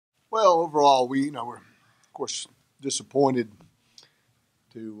Well, overall, we're of course disappointed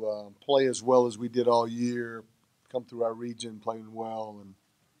to play as well as we did all year, come through our region playing well,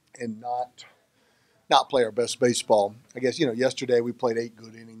 and not play our best baseball. I guess yesterday we played 8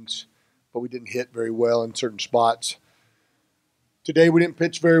 good innings, but we didn't hit very well in certain spots. Today we didn't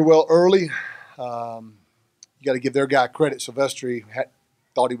pitch very well early. You got to give their guy credit. Silvestri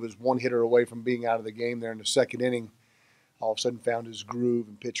thought he was one hitter away from being out of the game there in the second inning. All of a sudden found his groove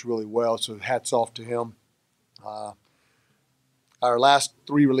and pitched really well, so hats off to him. Our last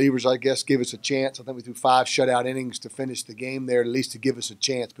 3 relievers, I guess, gave us a chance. I think we threw 5 shutout innings to finish the game there, at least to give us a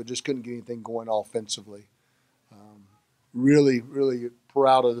chance, but just couldn't get anything going offensively. Really, really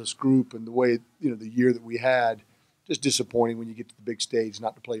proud of this group and the way, the year that we had. Just disappointing when you get to the big stage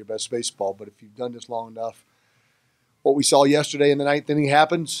not to play your best baseball, but if you've done this long enough, what we saw yesterday in the 9th inning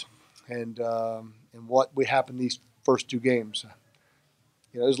happens, and what we happened these first 2 games.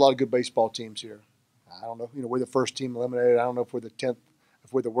 There's a lot of good baseball teams here. I don't know. We're the first team eliminated. I don't know if we're the 10th,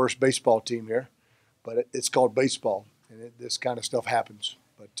 if we're the worst baseball team here, but it's called baseball, and this kind of stuff happens.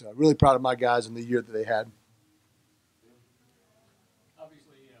 But really proud of my guys and the year that they had.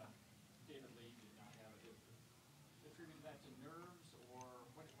 Obviously, David Lee did not have it. Attribute that to nerves, or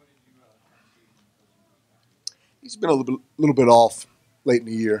what did you see? He's been a little bit off late in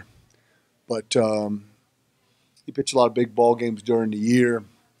the year, but he pitched a lot of big ball games during the year.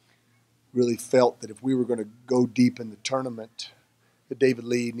 Really felt that if we were going to go deep in the tournament, that David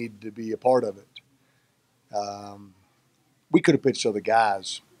Lee needed to be a part of it. We could have pitched other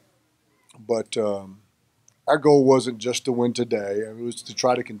guys, but our goal wasn't just to win today. It was to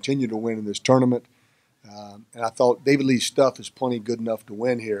try to continue to win in this tournament. And I thought David Lee's stuff is plenty good enough to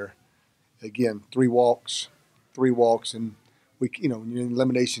win here. Again, 3 walks, and when you're in an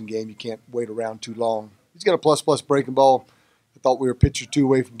elimination game, you can't wait around too long. He's got a plus breaking ball. I thought we were a pitch or 2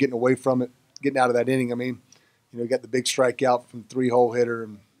 away from getting away from it, getting out of that inning. Got the big strikeout from 3-hole hitter,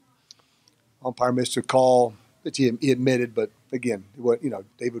 and umpire missed a call that he admitted. But again,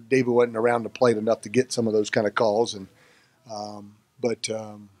 David wasn't around the plate enough to get some of those kind of calls. And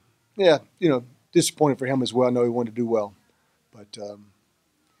disappointed for him as well. I know he wanted to do well, but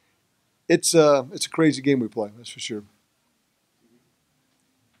it's a crazy game we play. That's for sure.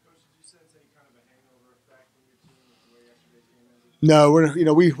 No,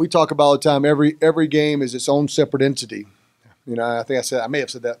 we talk about all the time. Every game is its own separate entity. I think I may have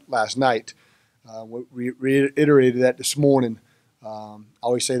said that last night. We reiterated that this morning. I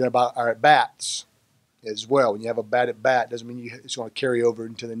always say that about our at bats as well. When you have a bad at bat, doesn't mean it's going to carry over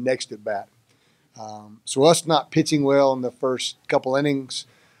into the next at bat. So us not pitching well in the first couple innings,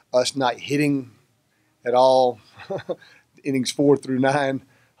 us not hitting at all, innings 4 through 9,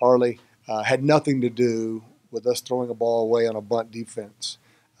 hardly had nothing to do with us throwing a ball away on a bunt defense.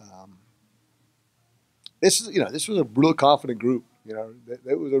 This was a real confident group.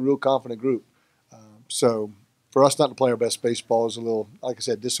 It was a real confident group. So for us not to play our best baseball is a little, like I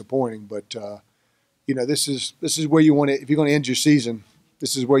said, disappointing. But this is where you want to, if you're going to end your season,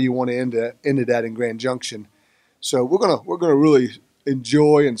 this is where you want to end it at in Grand Junction. So we're gonna really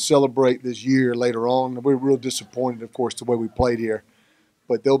enjoy and celebrate this year later on. We're real disappointed, of course, the way we played here,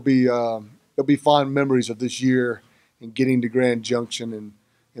 but there'll be fond memories of this year and getting to Grand Junction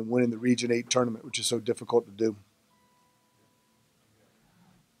and winning the Region 8 tournament, which is so difficult to do.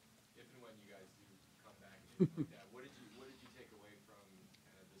 If and when you guys do come back and like that, what did you take away from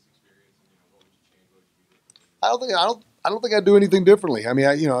kind of this experience, and what would you change? What would you do differently? I don't think I'd do anything differently.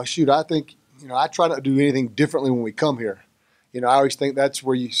 I think I try not to do anything differently when we come here. I always think that's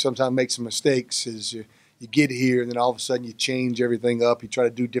where you sometimes make some mistakes. Is you get here and then all of a sudden you change everything up. You try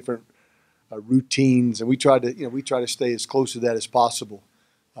to do different routines, and we try to stay as close to that as possible.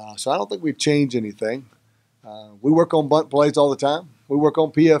 So I don't think we've changed anything. We work on bunt plays all the time. We work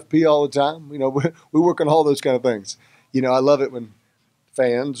on PFP all the time. We work on all those kind of things. I love it when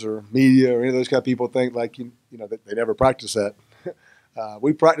fans or media or any of those kind of people think like that they never practice that.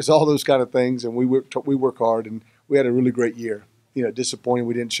 We practice all those kind of things, and we work hard, and we had a really great year. Disappointing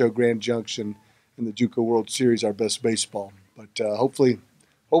we didn't show Grand Junction in the JUCO World Series our best baseball, but hopefully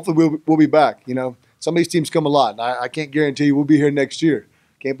we'll be back. Some of these teams come a lot. I can't guarantee you we'll be here next year.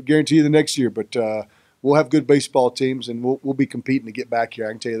 Can't guarantee you the next year, but we'll have good baseball teams, and we'll be competing to get back here.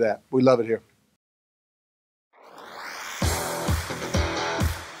 I can tell you that. We love it here.